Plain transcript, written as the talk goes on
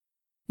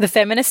The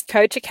Feminist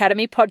Coach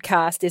Academy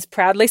podcast is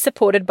proudly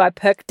supported by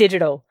Perk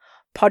Digital,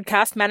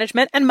 podcast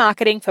management and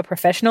marketing for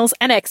professionals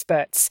and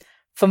experts.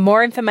 For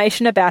more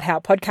information about how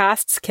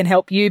podcasts can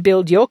help you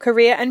build your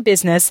career and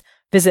business,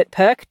 visit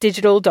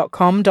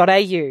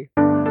perkdigital.com.au.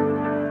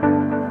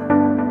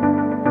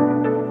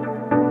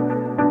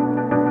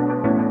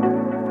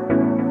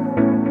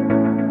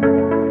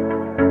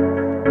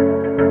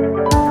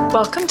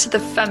 Welcome to the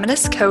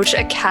Feminist Coach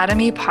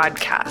Academy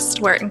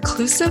podcast, where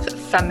inclusive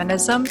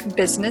feminism,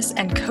 business,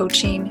 and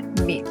coaching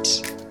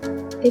meet.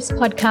 This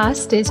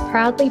podcast is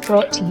proudly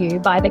brought to you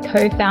by the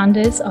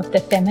co-founders of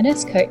the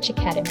Feminist Coach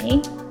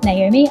Academy,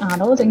 Naomi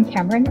Arnold and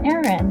Cameron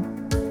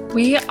Aaron.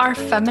 We are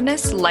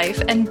feminist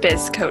life and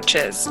biz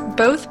coaches,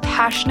 both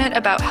passionate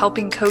about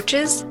helping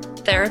coaches,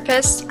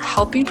 therapists,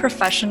 helping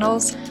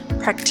professionals,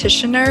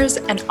 practitioners,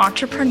 and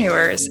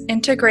entrepreneurs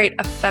integrate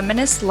a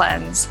feminist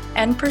lens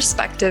and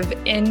perspective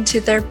into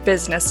their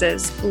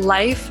businesses,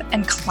 life,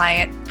 and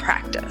client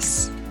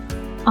practice.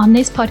 On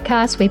this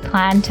podcast, we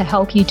plan to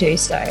help you do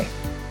so.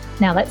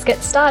 Now let's get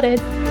started.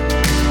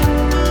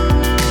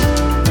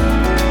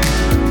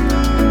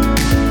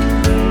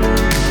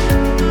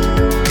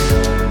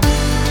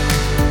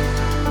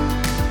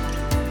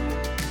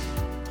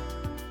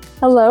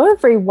 Hello,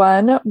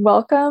 everyone.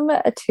 Welcome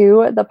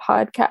to the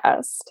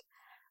podcast.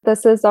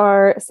 This is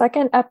our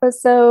second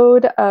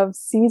episode of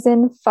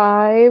season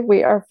 5.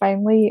 We are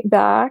finally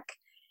back,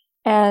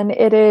 and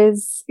it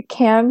is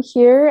Cam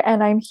here,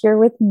 and I'm here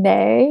with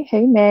Nay.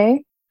 Hey,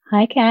 Nay.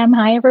 Hi, Cam.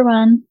 Hi,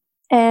 everyone.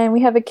 And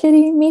we have a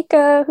kitty,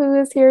 Mika, who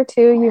is here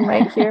too. You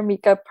might hear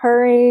Mika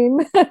purring.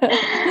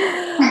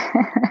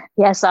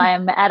 Yes, I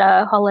am at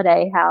a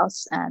holiday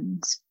house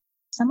and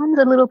someone's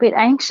a little bit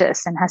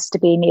anxious and has to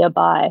be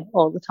nearby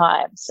all the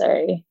time.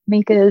 So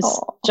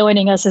Mika's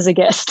joining us as a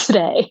guest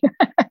today.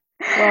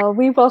 Well,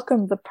 we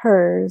welcome the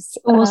purrs.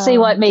 We'll see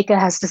what Mika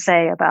has to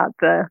say about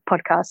the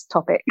podcast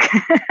topic.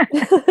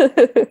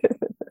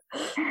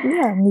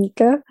 Yeah,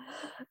 Mika.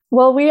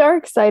 Well, we are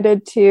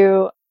excited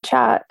to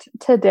chat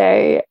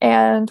today,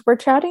 and we're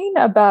chatting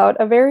about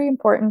a very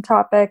important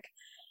topic,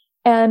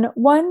 and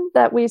one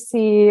that we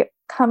see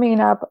coming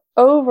up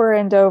over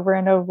and over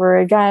and over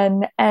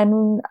again.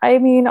 And I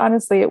mean,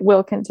 honestly, it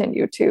will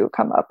continue to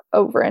come up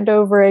over and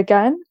over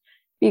again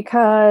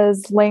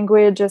because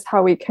language is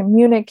how we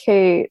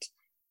communicate.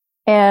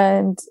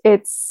 And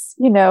it's,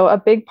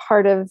 a big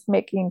part of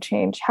making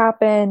change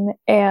happen.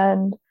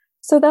 And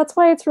so that's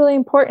why it's really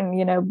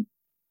important,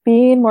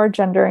 being more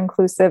gender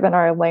inclusive in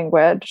our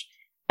language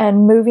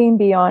and moving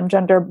beyond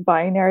gender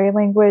binary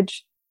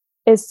language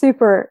is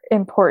super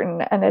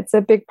important. And it's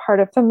a big part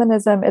of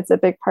feminism. It's a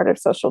big part of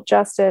social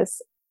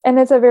justice. And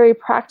it's a very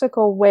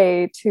practical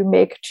way to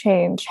make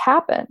change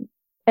happen.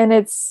 And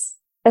it's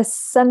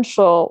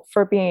essential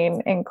for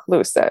being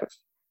inclusive.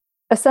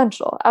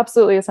 Essential,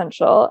 absolutely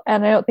essential.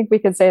 And I don't think we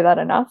could say that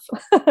enough.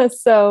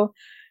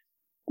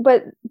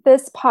 But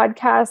this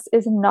podcast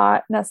is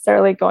not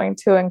necessarily going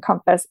to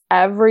encompass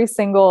every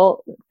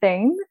single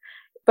thing,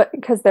 but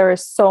because there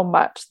is so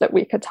much that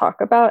we could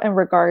talk about in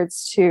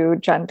regards to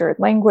gendered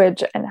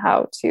language and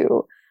how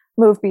to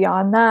move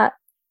beyond that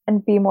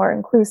and be more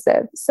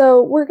inclusive.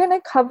 So we're going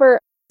to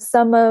cover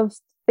some of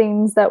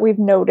things that we've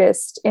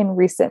noticed in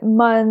recent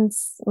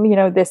months,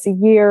 this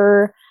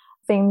year,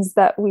 things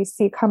that we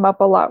see come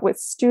up a lot with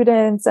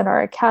students in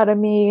our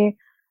academy,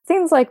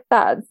 things like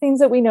that, things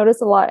that we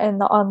notice a lot in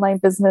the online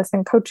business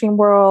and coaching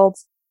world.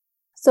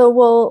 So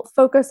we'll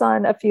focus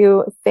on a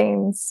few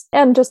things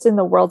and just in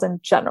the world in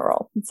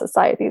general,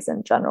 societies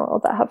in general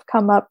that have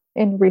come up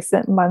in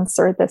recent months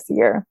or this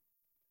year.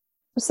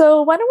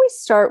 So why don't we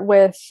start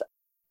with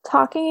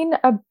talking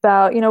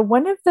about,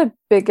 one of the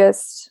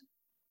biggest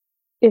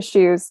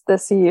issues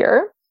this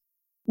year.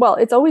 Well,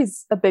 it's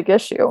always a big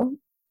issue,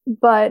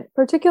 but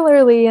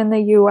particularly in the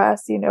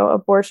US,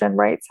 abortion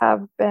rights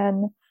have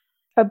been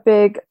a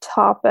big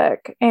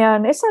topic.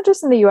 And it's not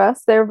just in the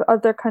US, there are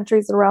other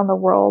countries around the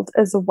world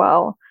as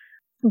well.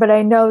 But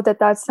I know that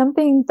that's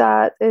something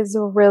that has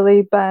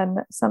really been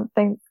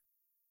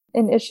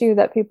an issue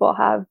that people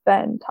have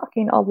been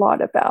talking a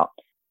lot about.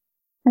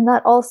 And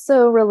that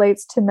also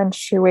relates to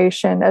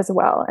menstruation as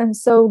well. And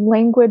so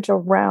language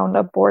around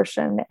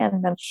abortion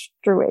and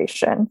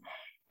menstruation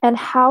and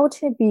how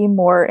to be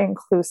more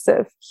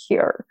inclusive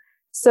here.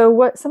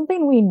 So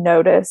something we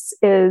notice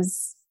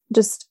is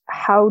just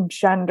how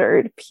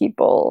gendered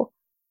people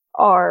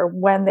are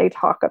when they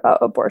talk about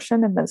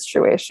abortion and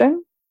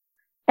menstruation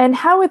and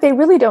how they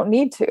really don't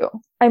need to.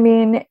 I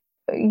mean,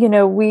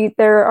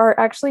 there are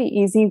actually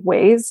easy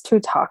ways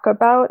to talk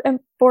about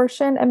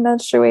abortion and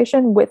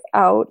menstruation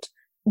without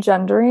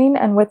gendering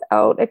and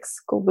without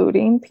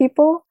excluding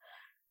people.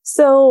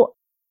 So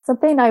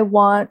something I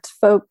want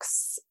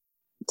folks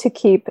to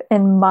keep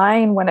in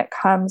mind when it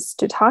comes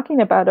to talking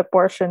about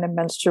abortion and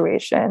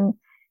menstruation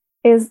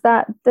is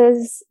that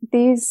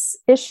these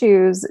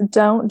issues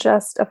don't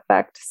just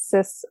affect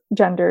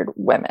cisgendered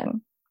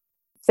women.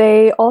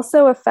 They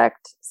also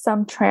affect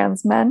some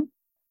trans men,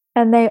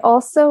 and they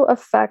also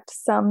affect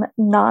some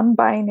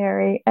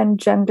non-binary and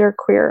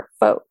genderqueer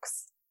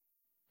folks.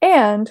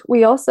 And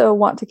we also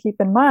want to keep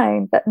in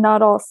mind that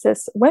not all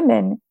cis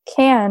women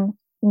can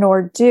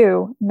nor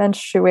do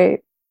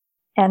menstruate,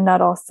 and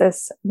not all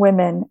cis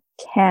women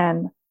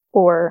can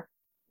or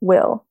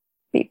will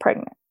be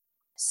pregnant.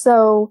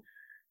 So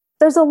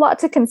there's a lot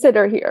to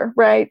consider here,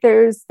 right?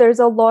 There's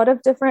a lot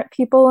of different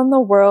people in the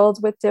world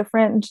with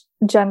different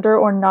gender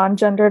or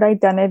non-gendered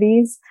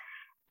identities,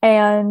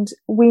 and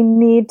we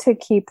need to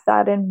keep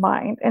that in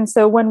mind. And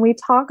so when we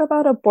talk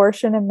about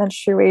abortion and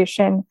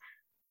menstruation,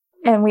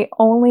 and we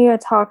only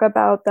talk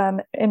about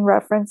them in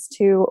reference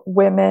to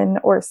women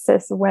or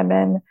cis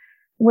women,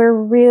 we're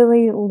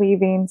really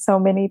leaving so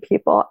many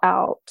people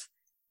out.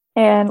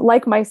 And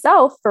like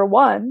myself, for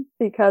one,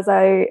 because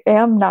I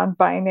am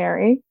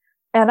non-binary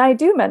and I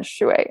do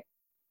menstruate.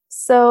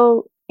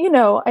 So,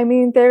 I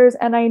mean,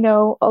 and I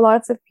know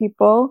lots of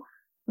people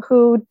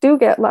who do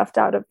get left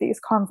out of these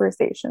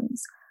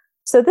conversations.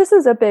 So this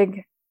is a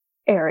big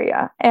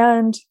area.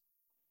 And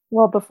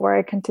well, before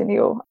I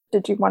continue,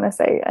 did you want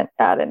to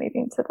add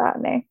anything to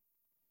that, Nay?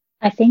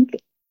 I think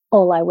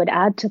all I would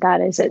add to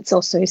that is it's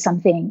also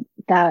something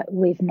that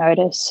we've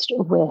noticed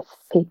with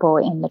people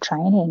in the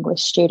training, with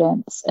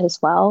students as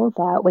well,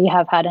 that we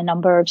have had a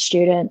number of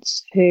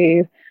students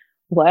who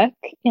work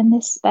in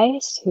this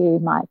space, who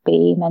might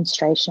be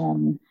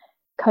menstruation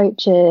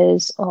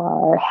coaches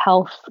or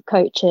health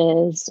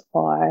coaches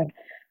or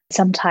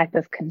some type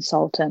of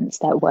consultants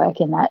that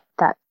work in that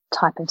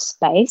type of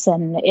space.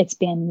 And it's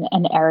been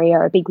an area,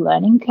 a big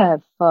learning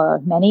curve for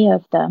many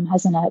of them,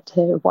 hasn't it,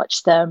 to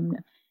watch them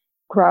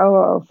grow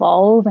or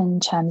evolve in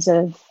terms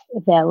of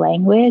their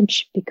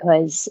language,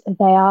 because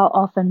they are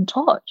often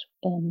taught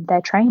in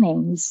their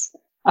trainings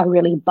a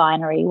really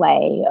binary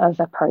way of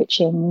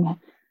approaching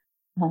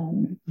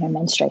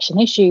menstruation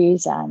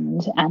issues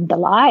and the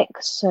like.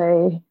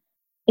 So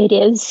it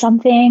is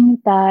something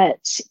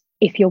that,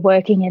 if you're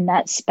working in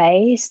that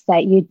space,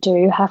 that you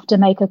do have to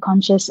make a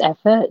conscious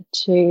effort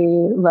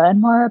to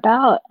learn more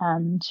about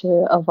and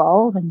to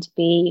evolve and to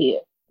be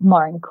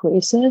more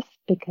inclusive,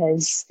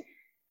 because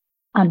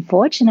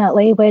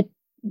unfortunately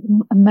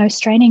most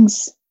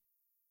trainings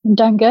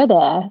don't go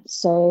there.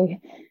 So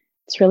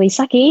it's really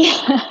sucky.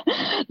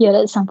 Yet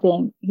it's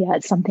something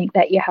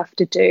that you have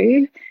to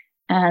do.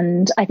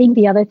 And I think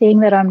the other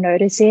thing that I'm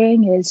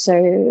noticing is,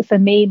 so for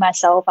me,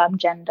 myself, I'm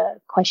gender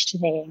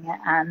questioning,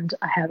 and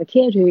I have a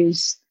kid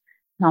who's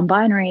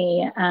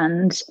non-binary,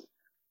 and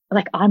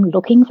like, I'm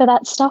looking for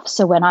that stuff.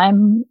 So when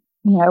I'm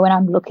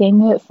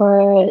looking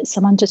for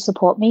someone to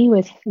support me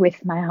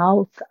with my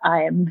health,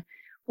 I'm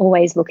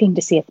always looking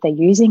to see if they're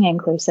using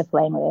inclusive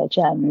language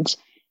and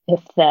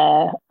if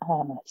they're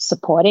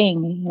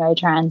supporting,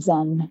 trans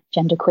and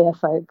genderqueer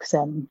folks.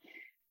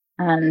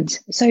 And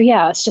so,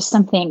 yeah, it's just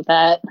something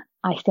that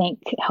I think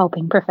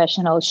helping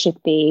professionals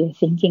should be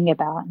thinking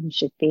about and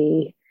should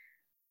be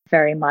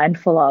very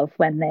mindful of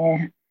when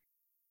they're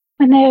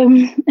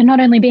not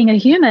only being a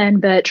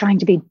human, but trying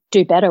to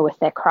do better with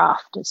their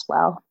craft as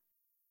well.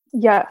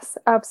 Yes,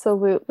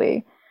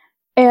 absolutely.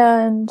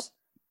 And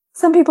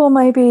some people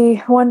might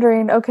be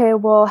wondering, okay,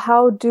 well,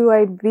 how do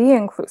I be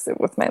inclusive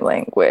with my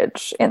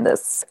language in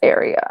this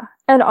area?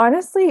 And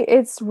honestly,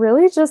 it's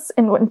really just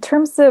in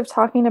terms of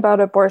talking about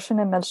abortion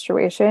and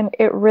menstruation,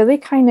 it really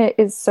kind of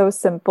is so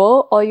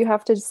simple. All you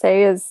have to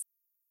say is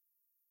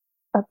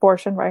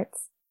abortion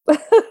rights.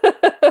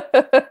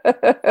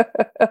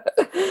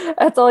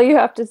 That's all you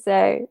have to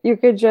say. You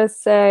could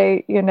just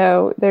say,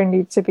 there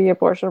need to be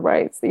abortion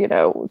rights,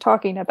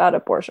 talking about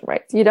abortion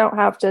rights. You don't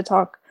have to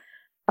talk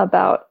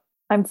about,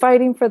 I'm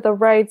fighting for the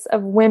rights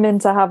of women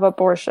to have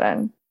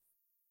abortion.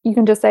 You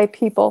can just say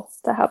people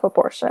to have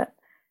abortion.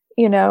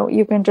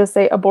 You can just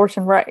say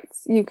abortion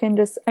rights. You can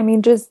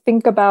just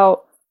think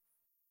about,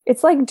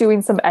 it's like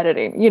doing some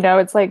editing,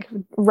 it's like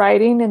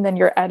writing and then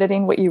you're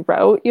editing what you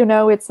wrote,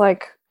 it's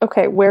like,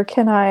 okay, where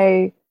can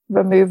I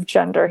remove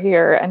gender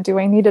here? And do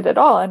I need it at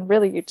all? And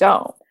really you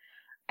don't.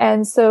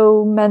 And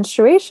so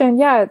menstruation,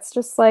 yeah, it's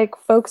just like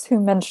folks who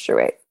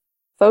menstruate,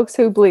 folks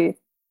who bleed.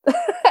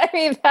 I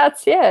mean,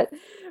 that's it.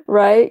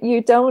 Right?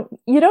 You don't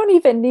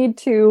even need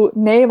to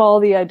name all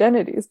the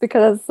identities,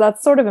 because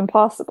that's sort of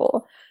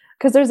impossible,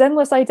 because there's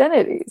endless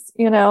identities,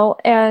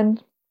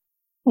 and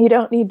you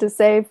don't need to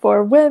say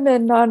for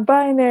women,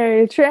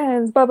 non-binary,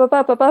 trans, blah, blah,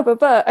 blah, blah, blah, blah,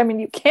 blah. I mean,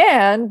 you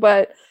can,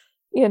 but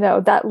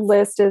that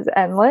list is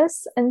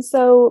endless. And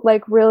so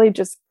like really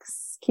just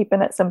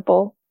keeping it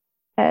simple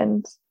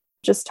and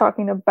just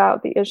talking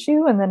about the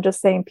issue, and then just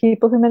saying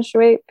people who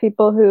menstruate,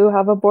 people who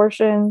have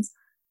abortions.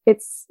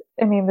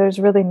 There's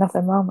really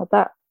nothing wrong with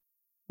that.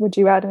 Would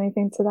you add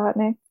anything to that,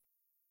 Nay?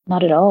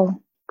 Not at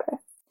all. Okay.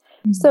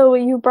 Mm-hmm. So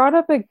you brought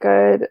up a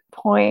good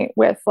point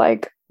with,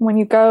 like, when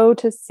you go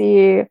to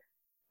see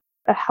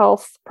a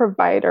health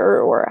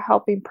provider or a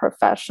helping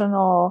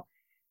professional,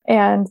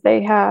 and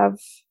they have,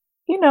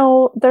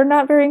 they're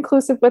not very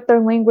inclusive with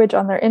their language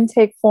on their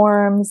intake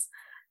forms.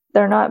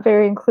 They're not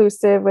very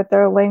inclusive with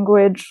their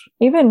language,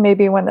 even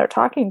maybe when they're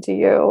talking to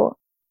you.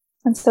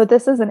 And so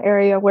this is an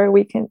area where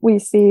we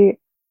see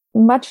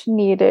much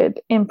needed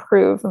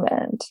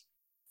improvement.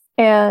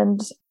 And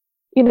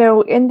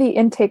in the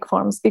intake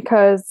forms,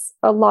 because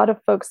a lot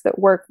of folks that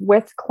work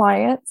with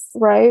clients,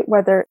 right,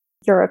 whether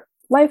you're a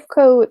life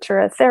coach or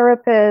a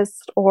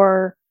therapist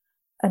or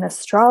an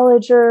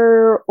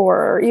astrologer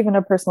or even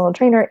a personal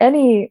trainer,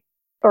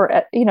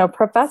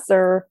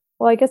 professor,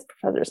 well, I guess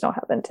professors don't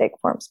have intake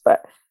forms,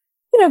 but,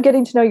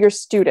 getting to know your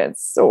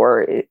students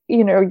or,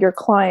 your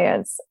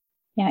clients.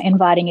 Yeah,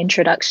 inviting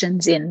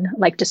introductions in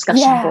like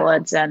discussion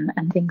boards and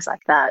things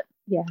like that.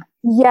 Yeah.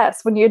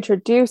 Yes, when you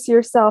introduce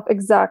yourself,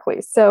 exactly.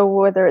 So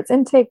whether it's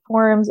intake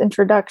forms,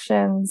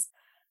 introductions,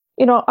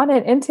 on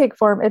an intake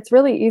form, it's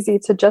really easy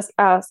to just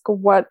ask,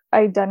 what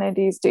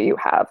identities do you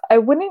have?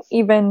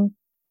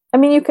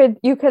 You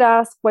could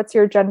ask, what's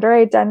your gender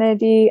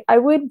identity? I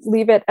would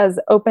leave it as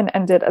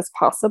open-ended as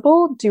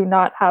possible. Do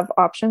not have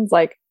options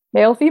like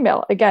male,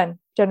 female, again,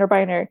 gender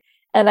binary.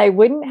 And I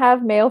wouldn't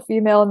have male,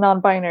 female,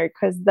 non-binary,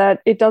 because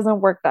it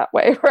doesn't work that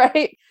way,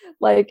 right?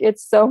 Like,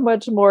 it's so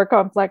much more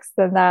complex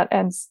than that.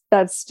 And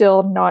that's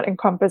still not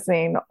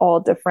encompassing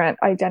all different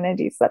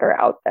identities that are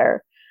out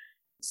there.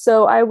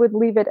 So I would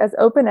leave it as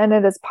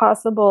open-ended as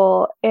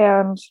possible.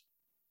 And,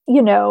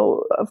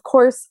 of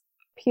course,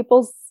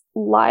 people's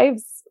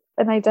lives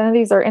and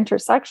identities are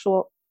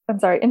intersectional.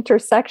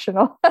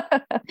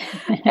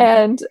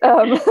 And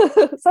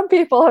some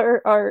people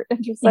are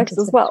intersex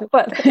as well,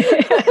 but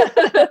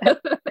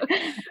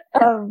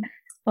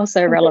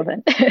also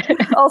relevant.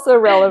 Also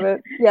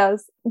relevant,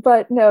 yes.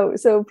 But no,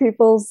 so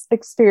people's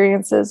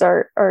experiences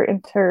are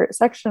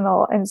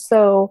intersectional. And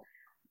so,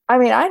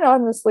 I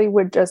honestly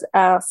would just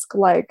ask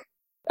like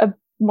a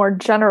more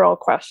general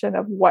question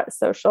of, what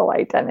social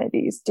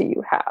identities do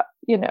you have?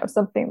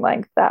 Something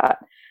like that.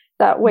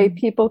 That way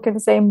people can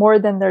say more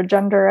than their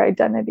gender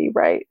identity,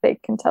 right? They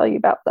can tell you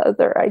about the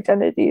other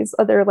identities,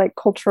 other like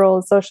cultural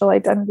and social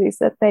identities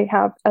that they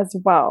have as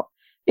well.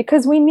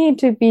 Because we need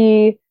to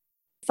be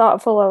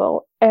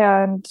thoughtful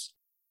and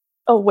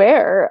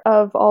aware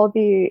of all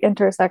the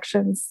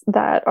intersections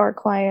that our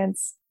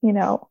clients,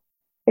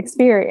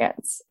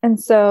 experience. And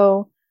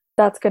so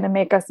that's going to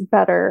make us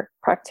better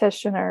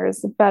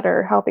practitioners,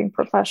 better helping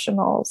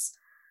professionals.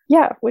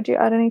 Yeah. Would you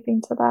add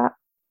anything to that?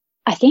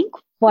 I think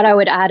what I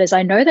would add is,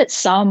 I know that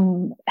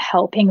some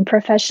helping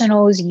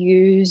professionals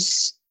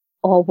use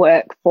or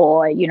work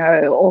for,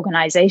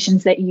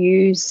 organizations that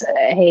use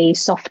a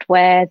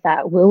software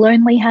that will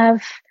only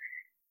have,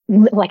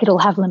 like, it'll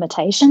have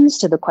limitations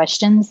to the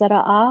questions that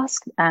are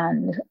asked.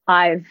 And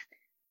I've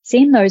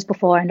seen those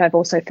before, and I've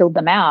also filled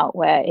them out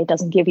where it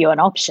doesn't give you an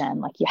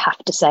option. Like, you have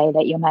to say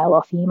that you're male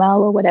or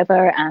female or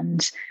whatever.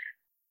 And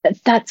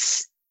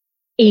that's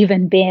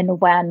even been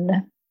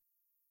when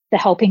the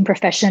helping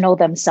professional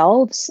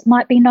themselves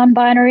might be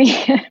non-binary,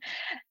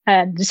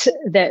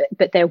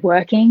 but they're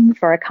working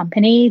for a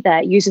company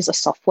that uses a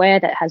software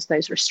that has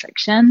those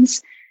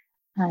restrictions.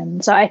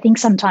 So I think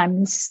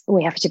sometimes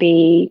we have to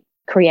be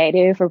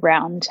creative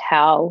around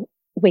how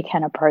we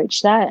can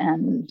approach that,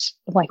 and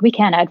like, we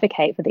can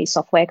advocate for these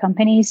software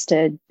companies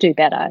to do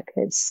better,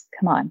 because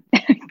come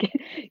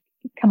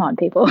on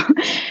people.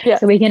 Yeah.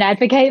 So we can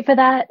advocate for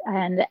that,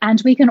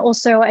 and we can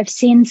also, I've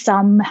seen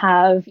some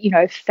have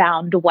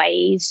found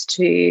ways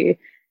to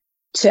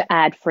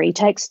add free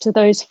text to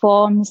those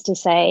forms to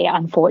say,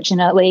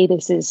 unfortunately,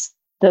 this is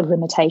the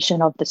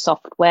limitation of the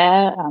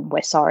software,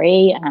 we're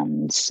sorry,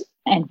 and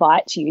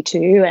invite you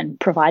to and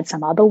provide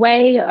some other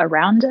way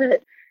around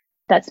it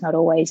that's not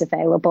always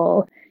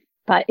available.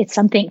 But it's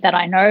something that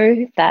I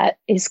know that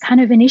is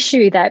kind of an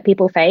issue that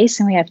people face,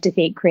 and we have to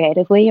think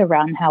creatively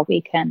around how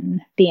we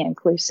can be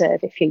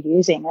inclusive if you're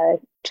using a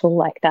tool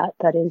like that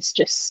is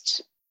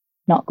just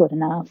not good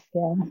enough.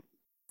 Yeah.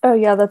 Oh,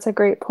 yeah, that's a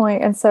great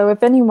point. And so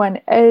if anyone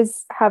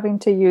is having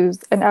to use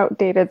an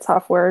outdated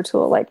software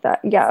tool like that,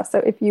 yeah, so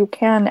if you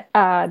can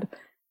add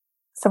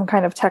some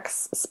kind of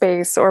text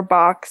space or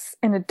box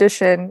in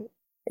addition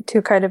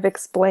to kind of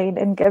explain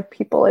and give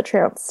people a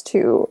chance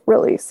to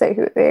really say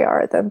who they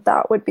are, then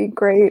that would be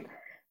great.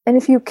 And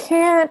if you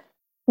can't,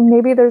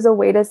 maybe there's a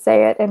way to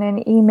say it in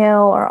an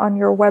email or on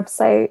your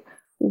website,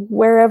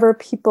 wherever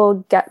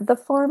people get the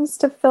forms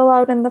to fill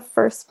out in the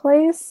first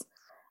place,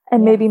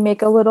 and maybe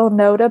make a little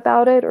note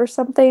about it or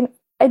something.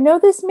 I know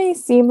this may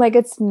seem like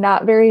it's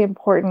not very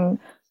important,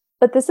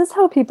 but this is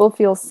how people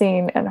feel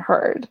seen and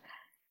heard.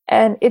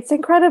 And it's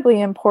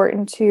incredibly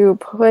important to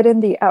put in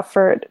the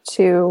effort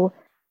to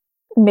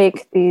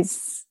make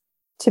these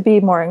to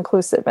be more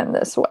inclusive in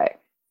this way.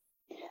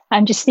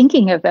 I'm just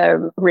thinking of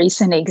a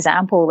recent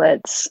example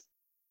that's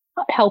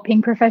not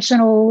helping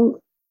professional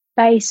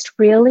based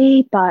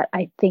really, but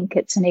I think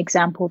it's an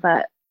example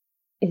that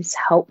is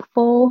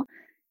helpful,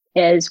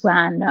 is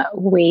when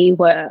we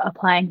were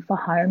applying for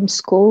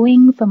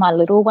homeschooling for my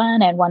little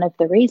one. And one of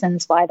the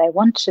reasons why they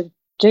want to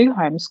do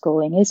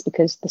homeschooling is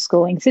because the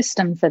schooling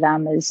system for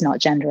them is not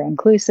gender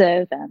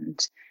inclusive.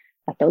 And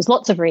like, there was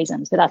lots of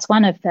reasons, but that's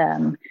one of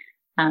them.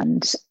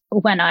 And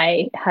when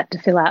I had to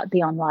fill out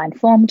the online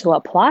form to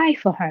apply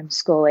for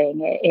homeschooling,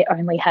 it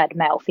only had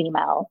male,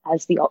 female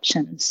as the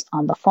options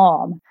on the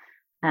form.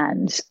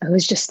 And it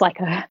was just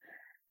like a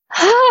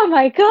oh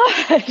my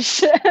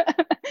gosh.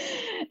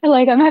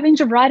 Like, I'm having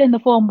to write in the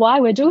form why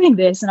we're doing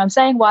this, and I'm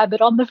saying why,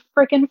 but on the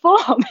freaking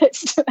form,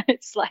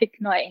 it's like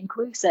not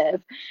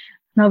inclusive.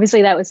 And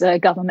obviously that was a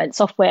government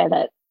software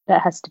that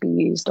has to be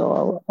used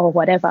or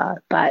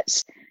whatever.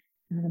 But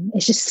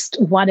it's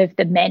just one of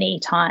the many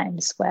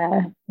times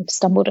where we've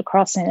stumbled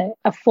across a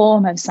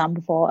form of some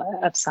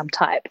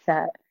type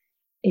that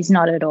is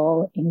not at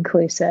all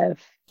inclusive,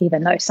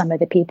 even though some of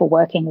the people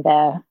working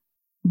there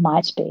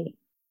might be.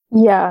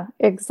 Yeah,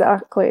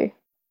 exactly.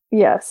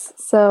 Yes.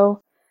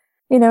 So,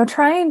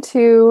 trying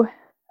to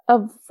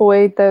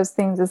avoid those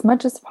things as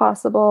much as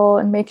possible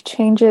and make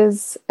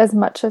changes as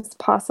much as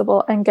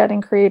possible and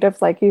getting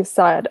creative, like you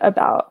said,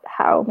 about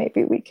how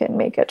maybe we can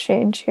make a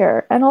change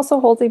here, and also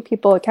holding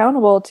people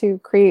accountable to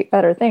create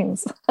better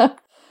things,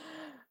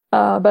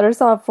 better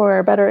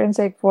software, better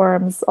intake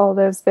forms, all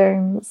those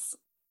things.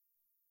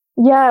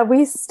 Yeah,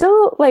 we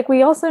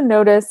also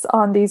notice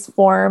on these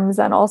forms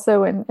and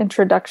also in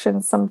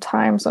introductions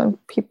sometimes when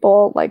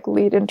people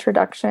lead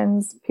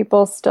introductions,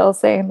 people still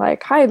saying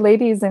hi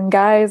ladies and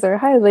guys, or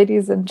hi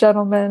ladies and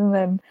gentlemen,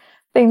 and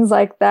things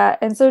like that.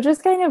 And so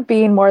just kind of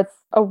being more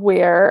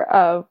aware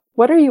of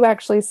what are you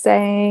actually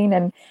saying,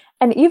 and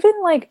even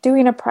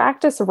doing a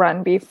practice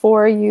run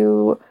before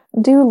you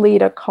do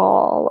lead a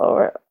call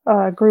or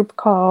a group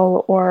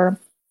call or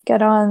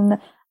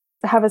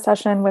have a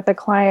session with a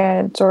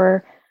client,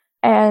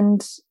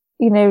 and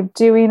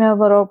doing a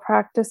little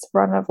practice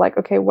run of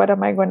okay, what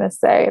am I going to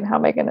say and how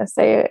am I going to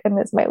say it, and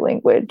is my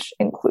language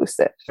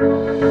inclusive?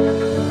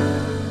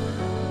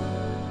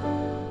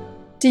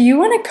 Do you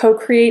want to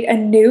co-create a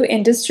new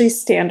industry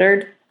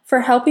standard for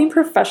helping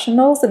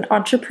professionals and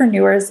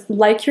entrepreneurs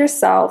like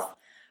yourself,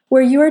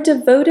 where you are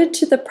devoted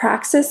to the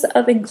praxis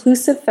of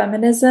inclusive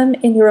feminism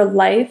in your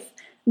life,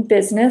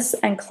 business,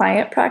 and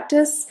client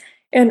practice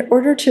in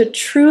order to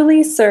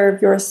truly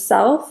serve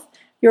yourself,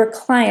 your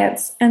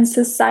clients, and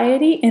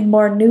society in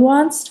more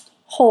nuanced,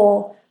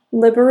 whole,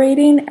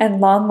 liberating, and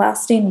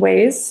long-lasting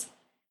ways?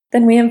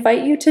 Then we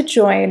invite you to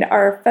join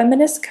our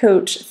Feminist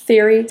Coach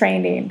Theory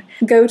Training.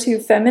 Go to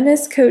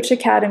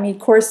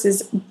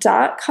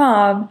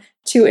feministcoachacademycourses.com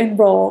to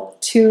enroll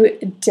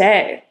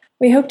today.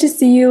 We hope to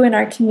see you in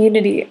our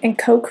community and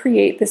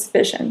co-create this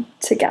vision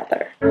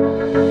together.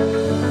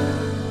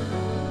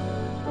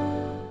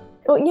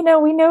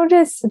 We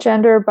notice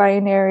gender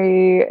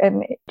binary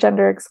and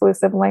gender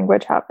exclusive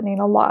language happening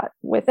a lot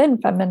within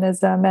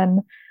feminism,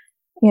 and,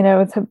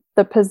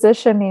 the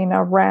positioning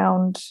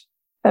around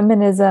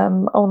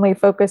feminism only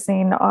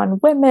focusing on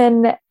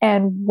women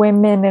and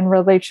women in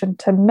relation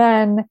to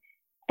men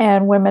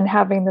and women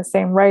having the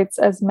same rights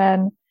as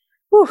men.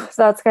 Whew,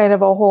 that's kind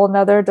of a whole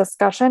nother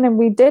discussion. And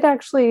we did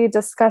actually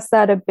discuss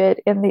that a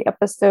bit in the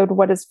episode,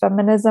 What is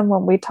Feminism?,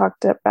 when we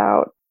talked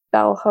about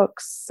bell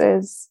hooks.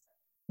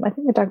 I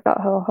think we talked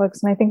about bell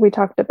hooks, and I think we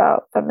talked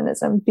about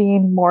feminism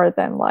being more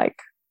than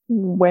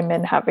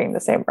women having the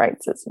same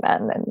rights as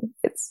men. And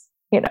it's,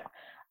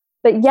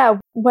 but yeah,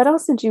 what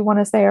else did you want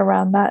to say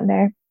around that,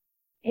 Nay?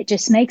 It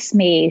just makes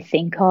me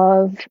think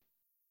of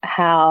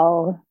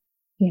how,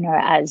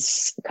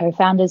 as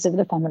co-founders of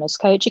the Feminist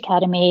Coach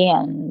Academy,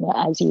 and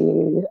as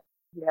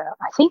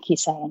I think you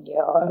say in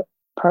your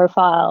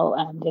profile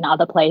and in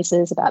other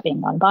places about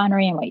being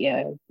non-binary and what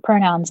your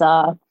pronouns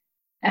are,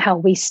 how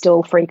we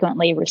still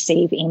frequently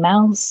receive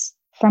emails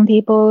from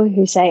people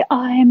who say,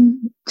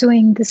 I'm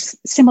doing this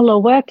similar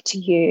work to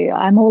you.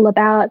 I'm all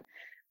about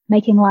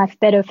making life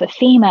better for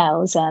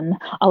females, and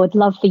I would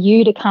love for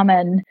you to come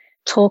and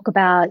talk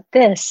about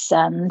this.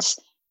 And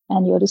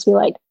you'll just be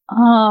like,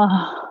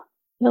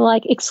 you're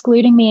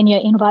excluding me in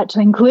your invite to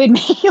include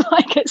me.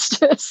 It's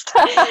just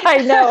I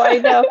know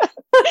it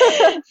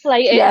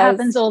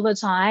happens all the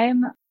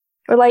time.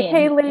 Or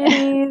hey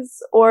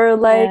ladies, or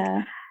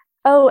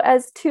oh,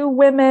 as two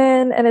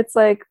women, and it's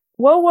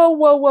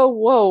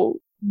whoa.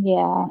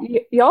 Yeah.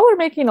 Y'all are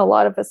making a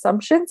lot of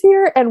assumptions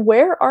here, and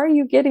where are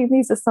you getting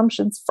these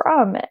assumptions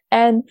from?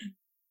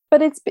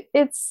 But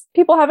it's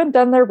people haven't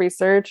done their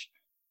research,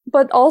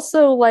 but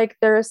also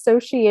they're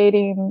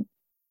associating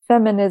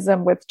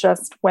feminism with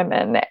just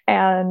women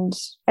and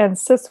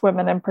cis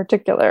women in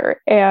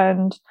particular,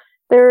 and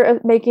they're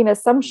making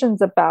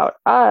assumptions about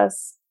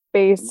us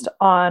based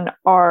on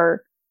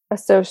our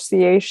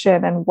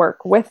association and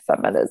work with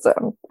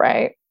feminism,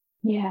 right?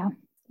 Yeah.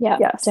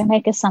 Yes. Don't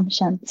make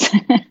assumptions.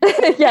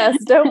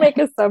 Yes, don't make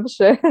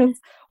assumptions.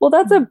 Well,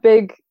 that's a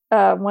big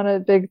one of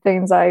the big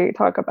things I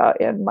talk about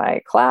in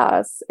my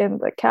class in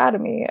the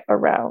academy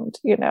around,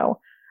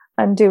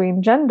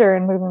 undoing gender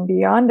and moving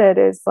beyond it,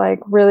 is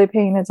really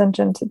paying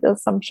attention to the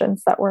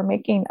assumptions that we're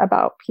making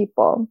about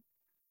people.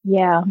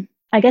 Yeah.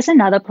 I guess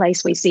another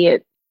place we see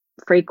it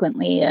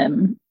frequently,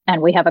 and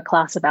we have a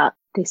class about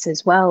this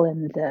as well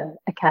in the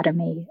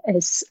academy,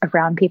 is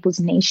around people's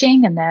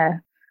niching and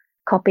their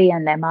copy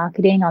and their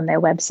marketing on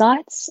their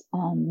websites,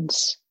 and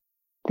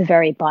the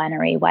very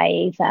binary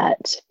way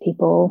that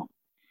people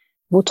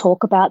will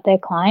talk about their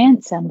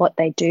clients and what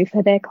they do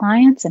for their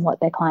clients and what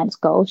their clients'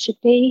 goals should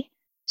be.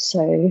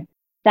 So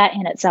that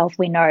in itself,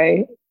 we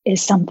know,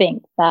 is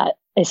something that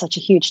is such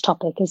a huge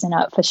topic, isn't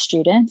it, for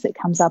students? It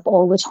comes up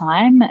all the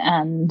time,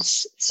 and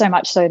so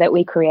much so that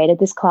we created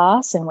this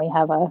class and we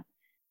have a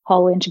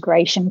whole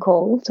integration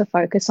call to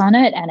focus on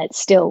it, and it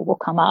still will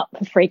come up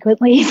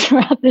frequently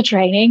throughout the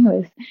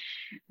training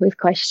with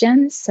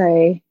questions.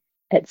 So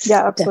it's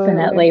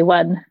definitely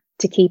one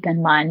to keep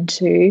in mind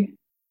too.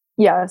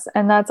 Yes,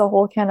 and that's a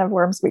whole can of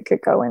worms we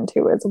could go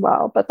into as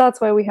well, but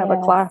that's why we have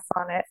a class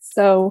on it.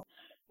 So,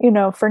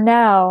 for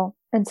now,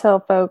 until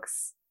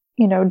folks,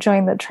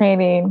 join the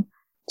training,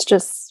 it's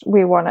just,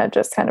 we want to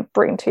just kind of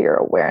bring to your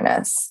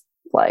awareness,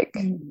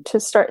 to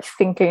start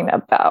thinking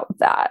about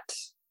that.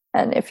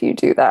 And if you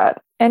do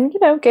that, and,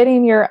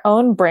 getting your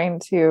own brain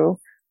to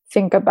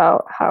think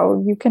about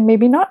how you can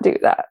maybe not do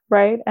that,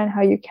 right? And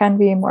how you can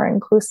be more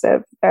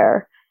inclusive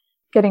there,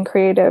 getting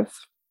creative.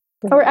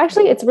 Or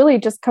actually, it's really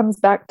just comes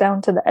back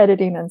down to the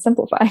editing and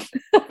simplifying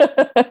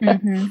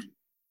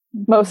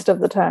most of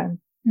the time.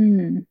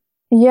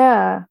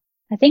 Yeah.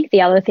 I think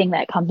the other thing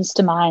that comes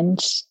to mind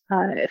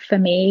for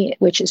me,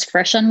 which is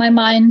fresh on my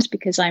mind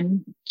because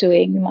I'm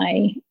doing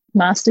my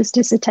master's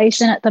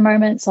dissertation at the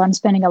moment, so I'm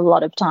spending a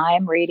lot of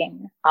time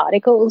reading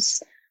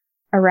articles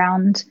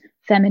around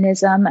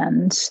feminism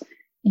and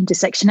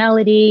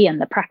intersectionality and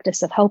the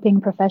practice of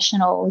helping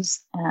professionals,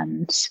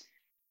 and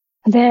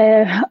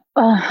there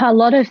a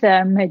lot of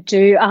them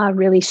are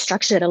really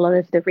structured. A lot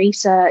of the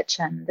research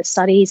and the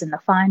studies and the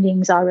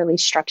findings are really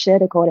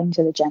structured according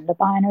to the gender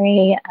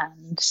binary,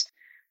 and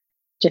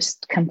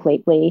just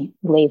completely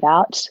leave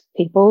out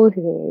people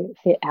who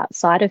fit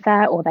outside of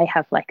that, or they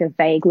have like a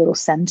vague little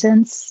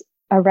sentence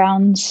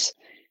around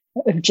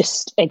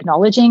just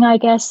acknowledging, I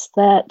guess,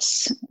 that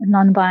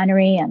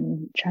non-binary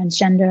and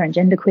transgender and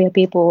genderqueer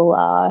people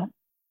are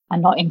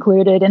not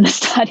included in the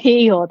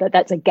study, or that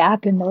that's a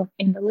gap in the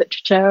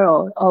literature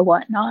or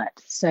whatnot.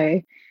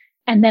 So,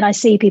 and then I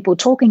see people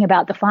talking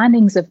about the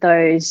findings of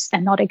those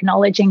and not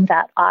acknowledging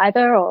that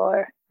either,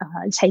 or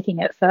taking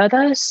it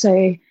further.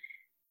 So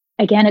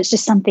again, it's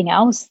just something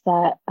else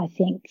that I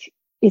think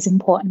is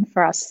important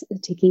for us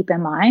to keep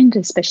in mind,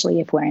 especially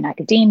if we're in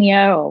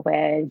academia or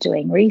we're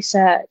doing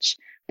research,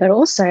 but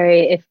also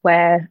if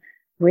we're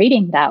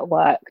reading that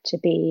work, to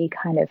be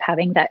kind of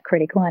having that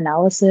critical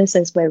analysis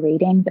as we're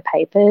reading the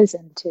papers,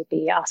 and to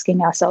be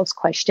asking ourselves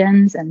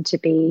questions, and to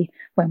be,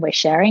 when we're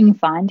sharing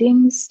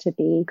findings, to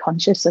be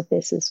conscious of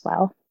this as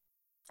well.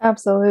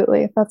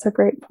 Absolutely. That's a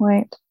great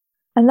point.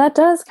 And that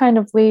does kind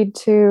of lead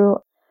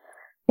to,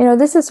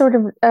 this is sort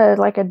of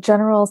like a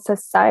general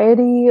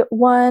society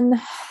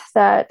one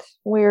that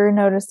we're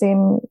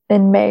noticing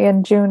in May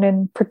and June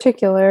in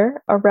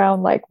particular,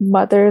 around like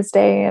Mother's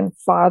Day and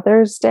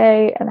Father's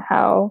Day, and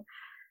how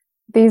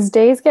these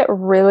days get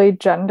really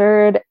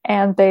gendered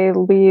and they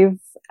leave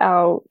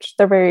out,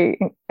 they're very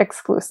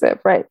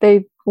exclusive, right?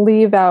 They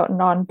leave out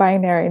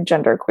non-binary and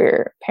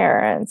genderqueer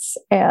parents,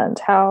 and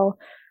how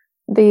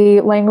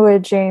the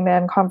languaging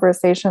and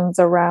conversations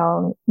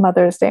around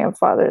Mother's Day and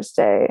Father's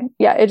Day,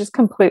 it just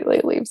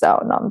completely leaves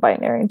out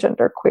non-binary and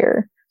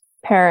genderqueer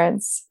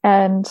parents.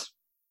 And,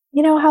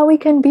 how we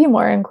can be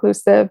more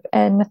inclusive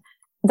in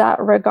that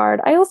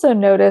regard. I also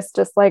noticed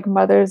just like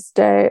Mother's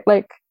Day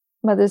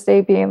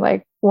being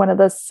like one of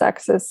the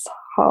sexist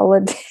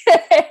holidays,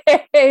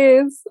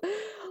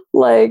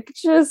 like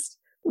just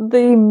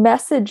the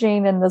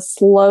messaging and the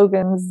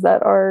slogans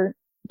that are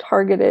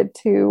targeted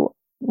to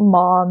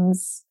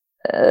moms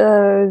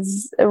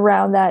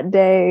around that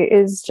day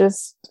is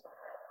just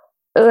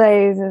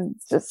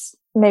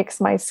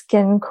makes my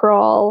skin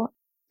crawl.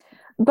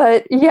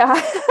 But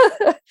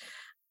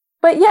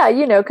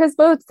because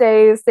both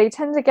days they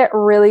tend to get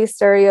really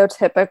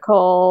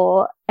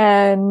stereotypical,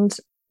 and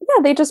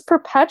they just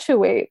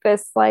perpetuate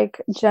this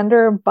like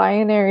gender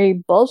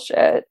binary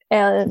bullshit,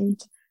 and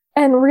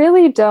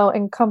really don't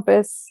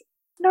encompass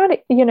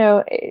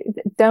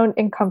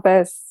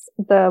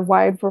the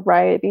wide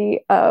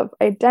variety of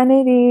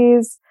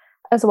identities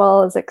as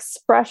well as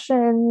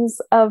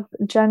expressions of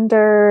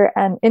gender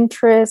and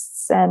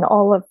interests and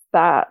all of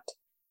that.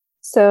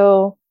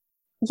 So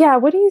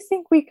what do you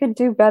think we could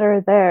do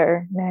better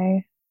there,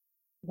 Nay?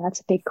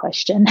 That's a big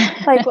question.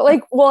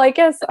 Well, I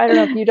guess, I don't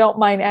know if you don't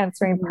mind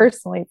answering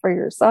personally for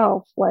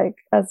yourself, like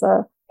as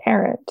a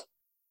parent.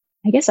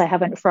 I guess I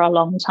haven't for a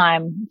long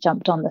time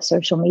jumped on the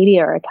social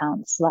media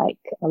accounts like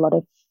a lot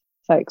of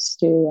folks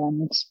do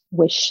and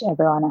wish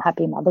everyone a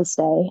happy Mother's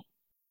Day,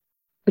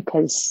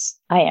 because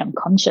I am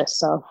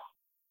conscious of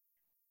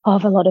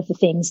a lot of the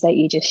things that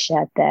you just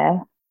shared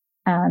there.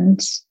 And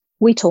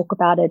we talk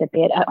about it a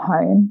bit at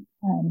home.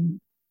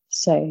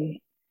 So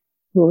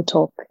we'll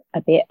talk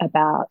a bit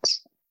about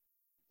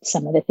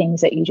some of the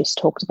things that you just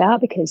talked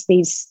about, because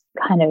these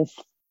kind of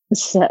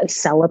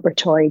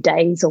celebratory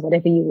days, or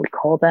whatever you would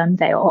call them,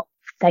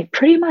 they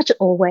pretty much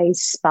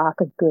always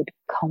spark a good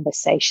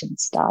conversation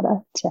starter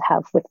to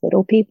have with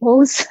little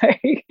people. So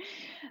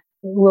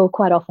we'll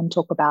quite often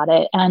talk about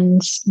it.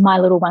 And my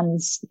little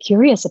one's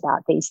curious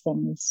about these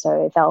things,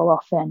 so they'll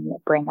often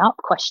bring up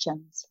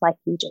questions like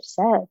you just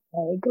said,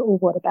 like,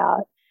 what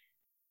about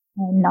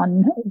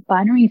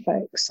non-binary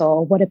folks,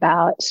 or what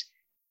about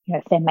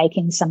if they're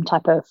making some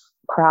type of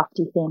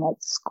crafty thing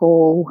at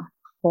school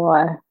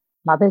for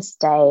Mother's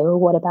Day, or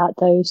what about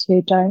those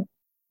who don't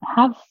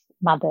have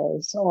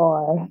mothers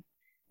or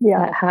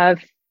that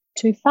have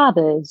two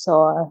fathers,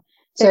 or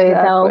so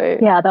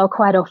they'll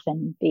quite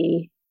often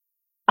be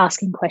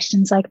asking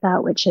questions like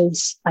that, which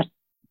is I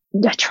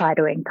try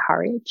to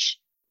encourage.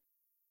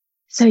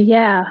 So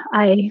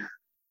I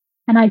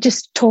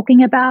just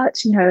talking about,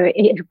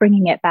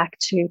 bringing it back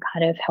to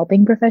kind of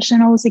helping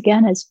professionals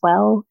again as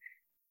well.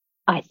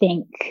 I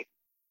think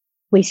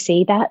we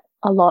see that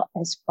a lot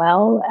as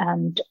well.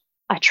 And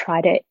I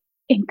try to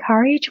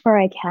encourage where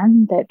I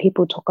can that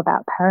people talk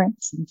about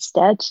parents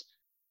instead.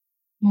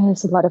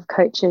 There's a lot of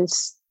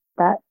coaches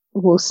that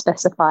will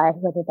specify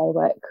whether they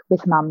work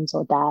with mums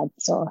or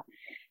dads or,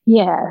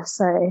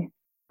 so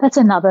that's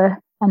another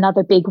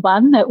big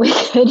one that we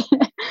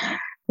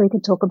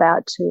could talk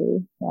about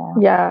too.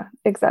 Yeah,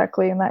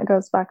 exactly. And that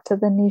goes back to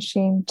the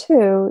niching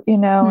too,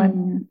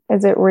 and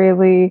is it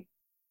really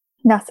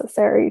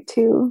necessary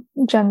to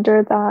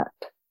gender that,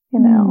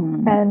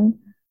 and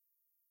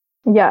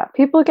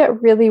people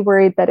get really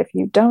worried that if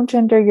you don't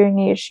gender your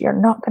niche, you're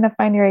not going to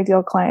find your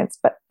ideal clients,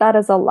 but that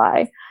is a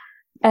lie.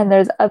 And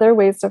there's other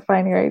ways to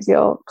find your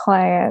ideal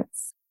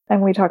clients.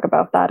 And we talk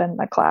about that in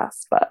the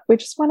class, but we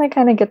just want to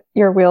kind of get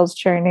your wheels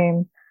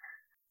churning.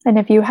 And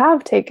if you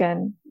have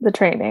taken the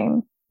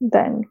training,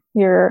 then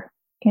you're,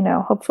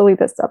 hopefully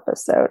this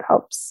episode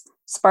helps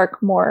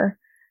spark more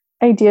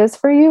ideas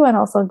for you and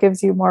also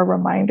gives you more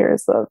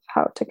reminders of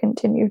how to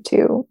continue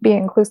to be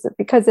inclusive,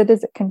 because it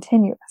is a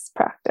continuous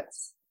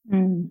practice.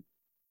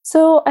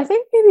 So I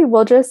think maybe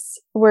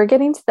we're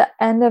getting to the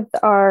end of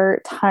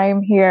our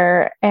time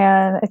here.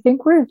 And I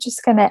think we're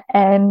just going to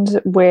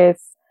end with,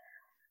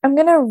 I'm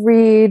going to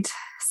read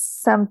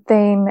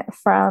something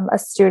from a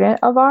student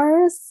of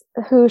ours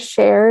who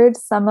shared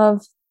some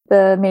of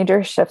the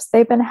major shifts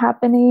they've been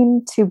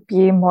happening to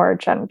be more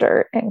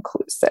gender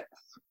inclusive.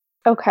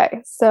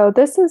 Okay, so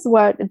this is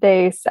what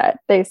they said.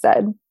 They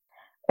said,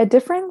 a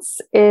difference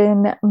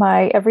in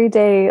my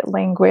everyday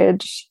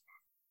language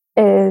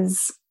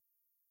is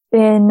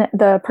in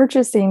the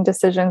purchasing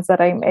decisions that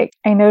I make.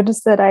 I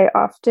notice that I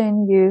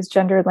often use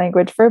gendered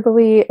language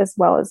verbally as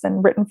well as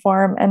in written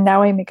form, and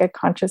now I make a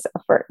conscious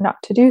effort not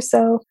to do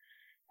so.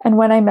 And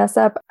when I mess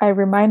up, I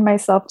remind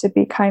myself to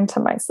be kind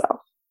to myself.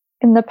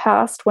 In the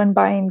past, when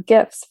buying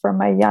gifts for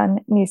my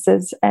young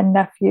nieces and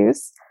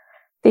nephews,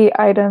 the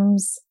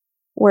items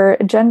were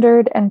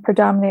gendered and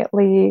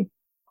predominantly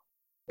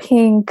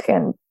pink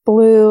and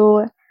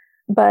blue,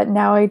 but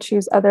now I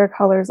choose other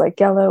colors like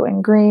yellow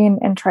and green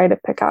and try to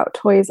pick out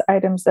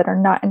items that are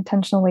not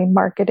intentionally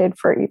marketed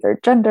for either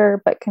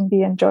gender, but can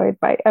be enjoyed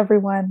by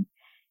everyone.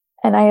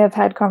 And I have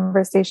had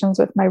conversations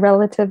with my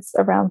relatives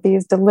around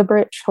these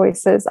deliberate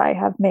choices I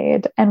have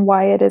made and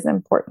why it is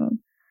important.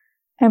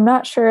 I'm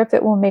not sure if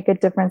it will make a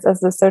difference as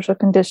the social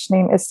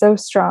conditioning is so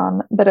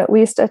strong, but at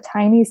least a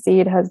tiny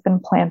seed has been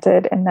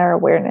planted in their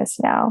awareness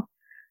now.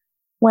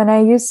 When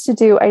I used to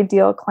do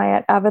ideal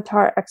client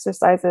avatar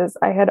exercises,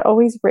 I had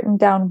always written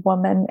down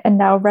woman, and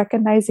now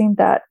recognizing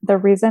that the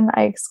reason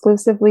I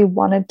exclusively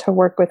wanted to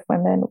work with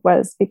women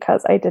was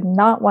because I did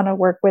not want to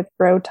work with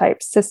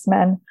bro-type cis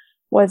men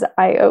was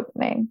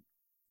eye-opening.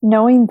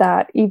 Knowing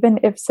that even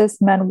if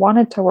cis men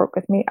wanted to work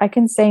with me, I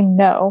can say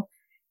no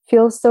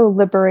feels so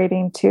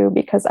liberating too,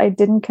 because I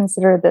didn't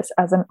consider this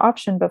as an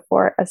option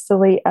before, as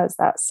silly as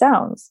that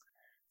sounds.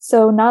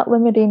 So not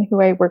limiting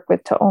who I work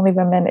with to only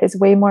women is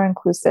way more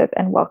inclusive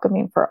and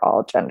welcoming for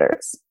all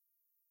genders.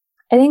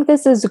 I think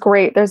this is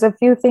great. There's a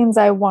few things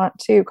I want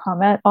to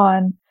comment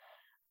on,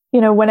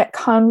 when it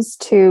comes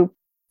to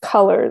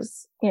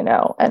colors,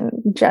 and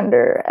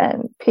gender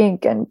and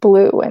pink and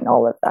blue and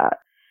all of that.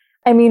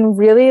 I mean,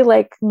 really,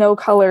 like, no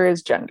color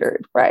is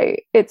gendered,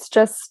 right? It's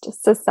just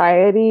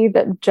society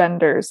that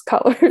genders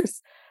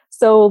colors.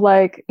 So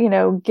like,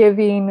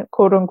 giving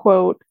quote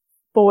unquote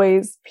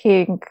boys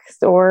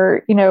pinks,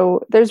 or,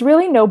 there's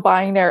really no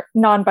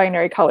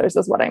non-binary colors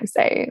is what I'm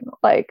saying.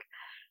 Like,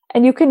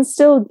 and you can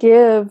still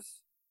give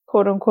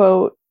quote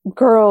unquote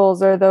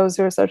girls or those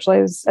who are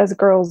socialized as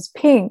girls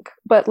pink,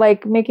 but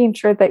like making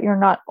sure that you're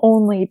not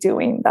only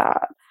doing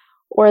that,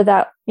 or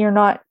that you're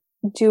not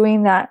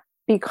doing that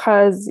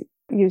because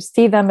you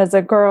see them as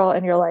a girl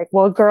and you're like,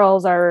 well,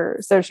 girls are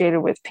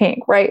associated with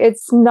pink, right?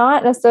 It's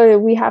not necessarily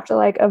we have to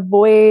like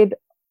avoid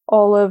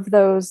all of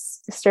those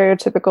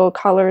stereotypical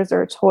colors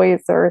or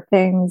toys or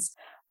things,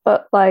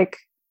 but like,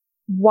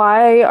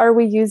 why are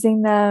we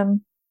using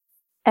them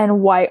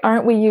and why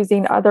aren't we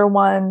using other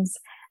ones,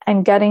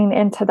 and getting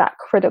into that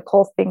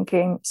critical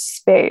thinking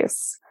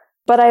space.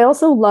 But I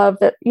also love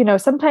that,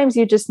 sometimes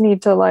you just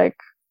need to like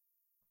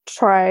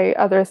try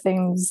other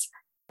things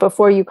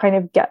before you kind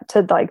of get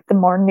to like the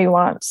more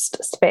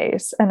nuanced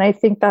space. And I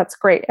think that's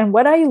great. And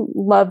what I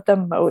love the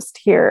most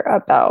here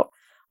about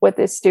what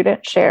this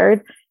student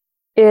shared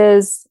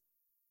is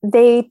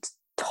they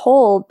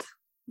told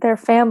their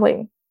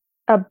family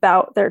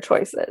about their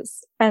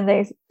choices, and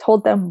they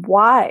told them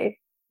why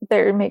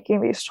they're making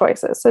these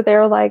choices. So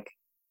they're like,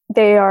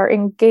 they are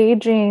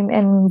engaging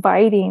and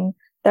inviting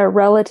their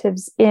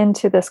relatives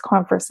into this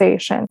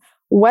conversation,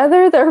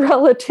 whether their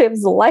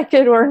relatives like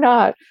it or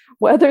not,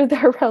 whether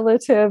their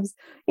relatives,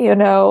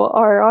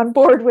 are on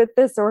board with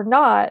this or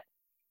not.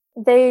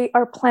 They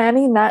are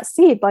planting that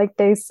seed, like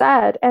they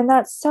said. And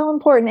that's so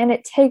important. And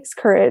it takes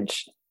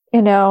courage,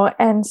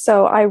 And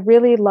so I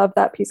really love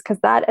that piece, because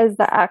that is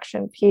the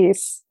action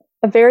piece,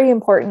 a very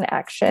important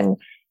action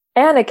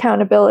and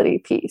accountability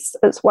piece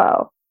as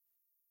well.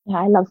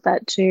 Yeah, I love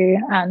that too.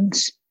 And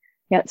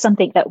it's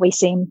something that we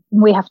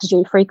have to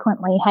do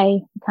frequently.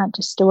 Hey, we can't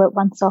just do it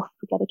once off.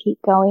 We got to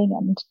keep going.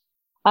 And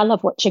I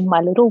love watching my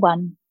little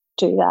one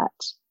do that,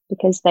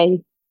 because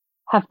they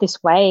have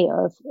this way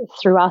of,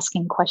 through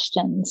asking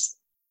questions,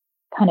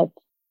 kind of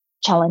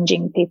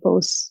challenging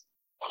people's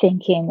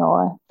thinking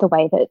or the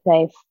way that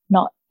they've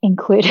not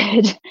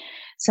included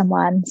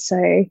someone.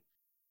 So,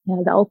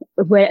 they'll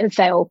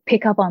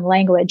pick up on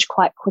language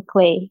quite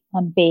quickly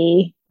and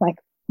be like,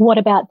 what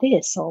about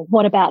this? Or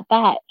what about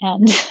that?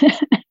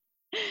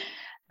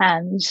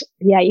 And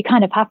you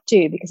kind of have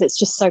to, because it's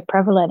just so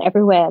prevalent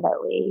everywhere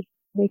that we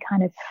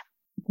kind of,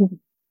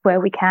 where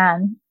we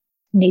can,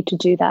 need to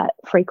do that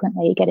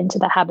frequently, get into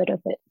the habit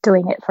of it,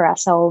 doing it for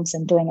ourselves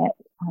and doing it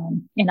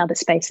in other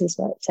spaces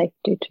where it's safe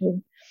to do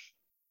too.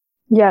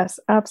 Yes,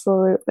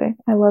 absolutely.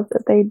 I love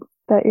that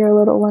your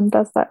little one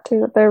does that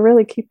too. That they're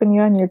really keeping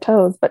you on your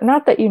toes, but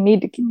not that you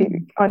need to keep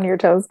you on your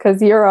toes,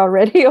 because you're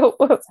already on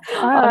top of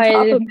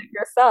it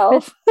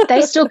yourself.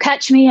 They still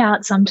catch me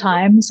out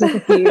sometimes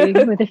with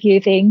a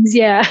few things.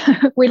 Yeah,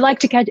 we do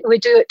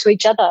it to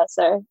each other.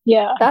 So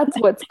yeah, that's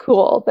what's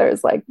cool.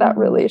 There's like that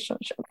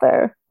relationship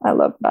there. I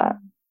love that.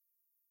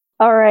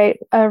 All right,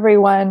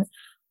 everyone.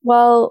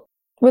 Well,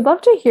 we'd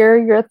love to hear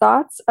your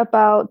thoughts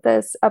about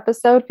this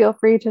episode. Feel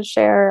free to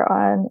share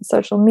on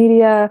social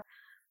media.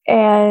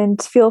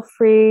 And feel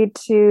free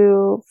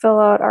to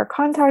fill out our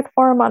contact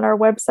form on our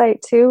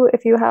website too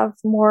if you have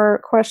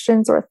more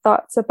questions or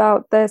thoughts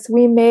about this.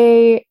 We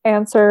may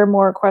answer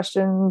more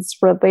questions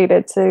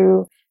related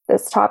to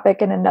this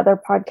topic in another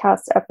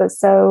podcast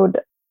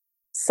episode.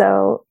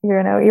 So,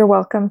 you're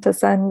welcome to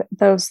send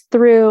those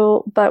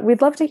through. But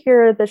we'd love to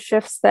hear the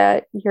shifts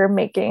that you're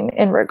making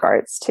in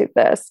regards to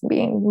this,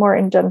 being more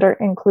gender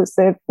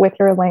inclusive with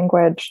your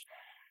language,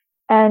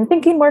 and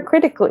thinking more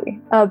critically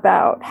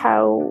about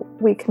how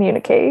we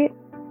communicate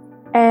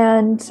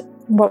and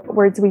what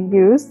words we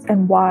use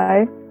and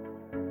why.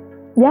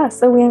 Yeah,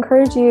 so we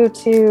encourage you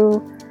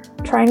to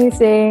try new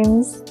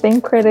things,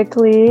 think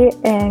critically,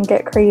 and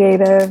get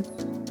creative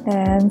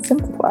and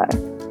simplify.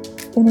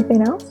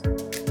 Anything else?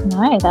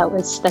 No,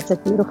 that's a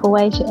beautiful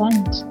way to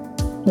end,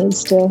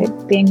 is to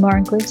being more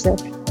inclusive.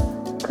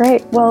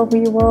 Great. Well,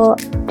 we will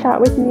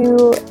chat with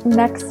you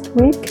next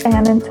week.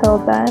 And until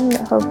then,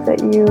 hope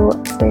that you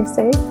stay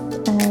safe,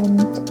 and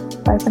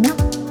bye for now.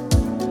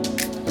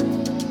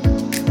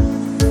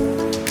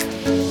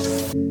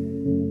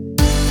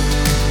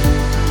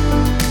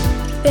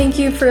 Thank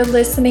you for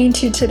listening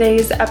to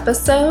today's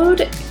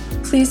episode.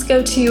 Please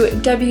go to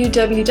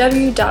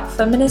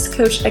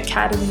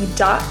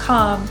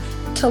www.feministcoachacademy.com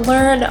to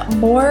learn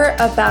more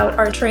about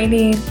our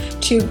training,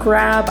 to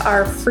grab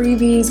our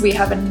freebies. We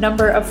have a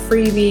number of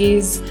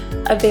freebies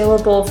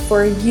available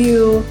for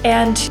you,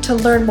 and to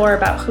learn more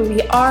about who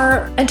we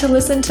are and to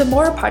listen to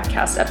more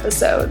podcast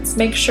episodes.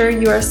 Make sure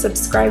you are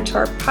subscribed to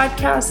our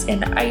podcast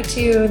in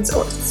iTunes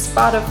or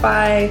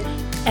Spotify,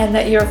 and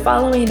that you're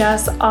following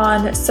us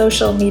on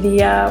social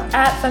media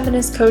at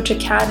Feminist Coach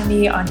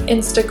Academy on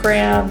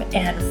Instagram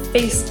and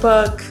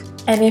Facebook.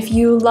 And if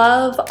you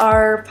love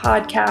our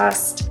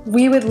podcast,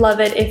 we would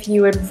love it if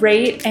you would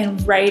rate and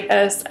write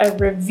us a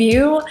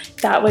review.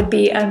 That would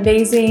be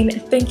amazing.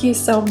 Thank you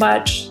so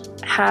much.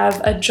 Have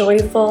a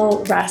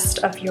joyful rest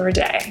of your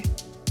day.